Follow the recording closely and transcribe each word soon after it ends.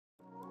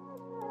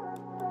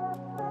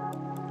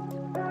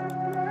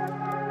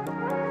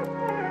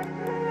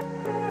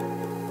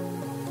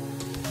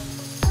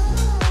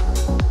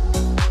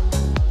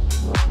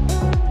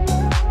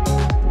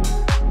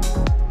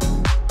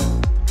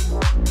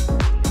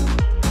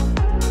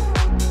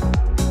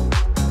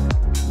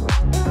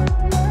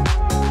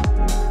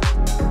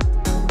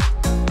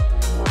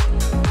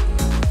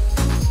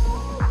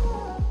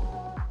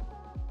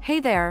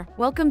there,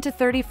 welcome to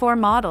 34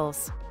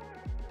 Models.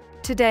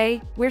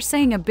 Today, we're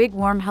saying a big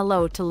warm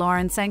hello to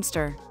Lauren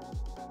Sangster.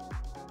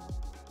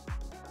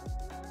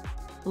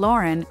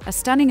 Lauren, a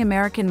stunning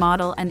American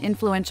model and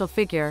influential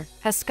figure,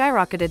 has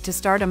skyrocketed to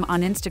stardom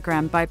on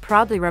Instagram by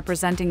proudly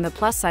representing the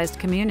plus-sized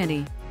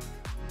community.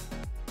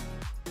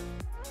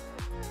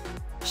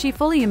 She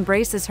fully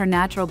embraces her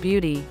natural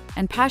beauty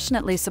and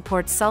passionately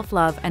supports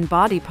self-love and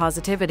body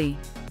positivity.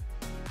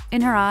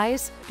 In her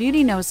eyes,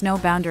 beauty knows no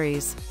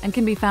boundaries and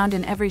can be found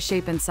in every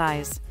shape and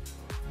size.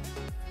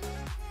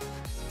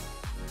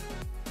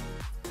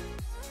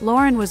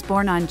 Lauren was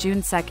born on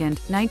June 2,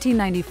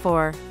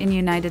 1994, in the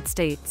United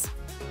States.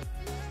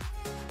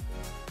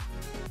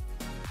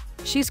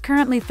 She's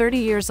currently 30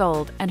 years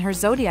old and her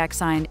zodiac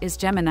sign is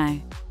Gemini.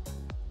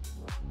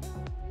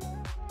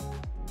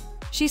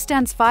 She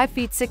stands 5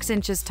 feet 6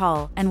 inches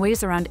tall and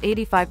weighs around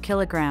 85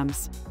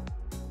 kilograms.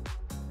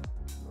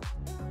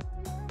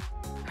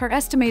 Her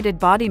estimated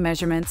body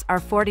measurements are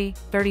 40,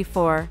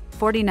 34,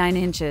 49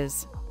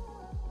 inches.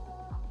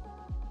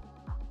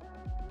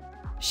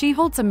 She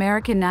holds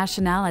American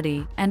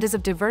nationality and is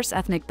of diverse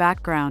ethnic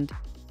background.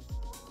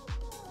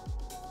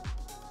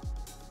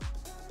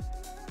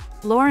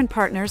 Lauren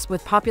partners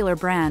with popular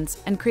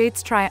brands and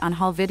creates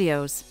try-on-haul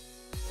videos.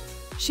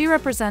 She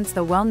represents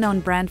the well-known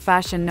brand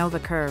Fashion Nova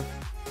Curve.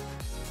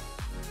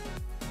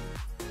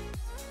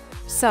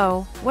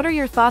 So, what are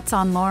your thoughts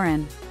on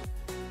Lauren?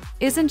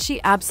 Isn't she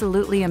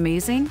absolutely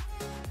amazing?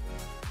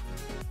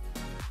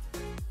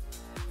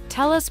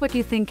 Tell us what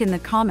you think in the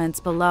comments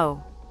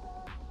below.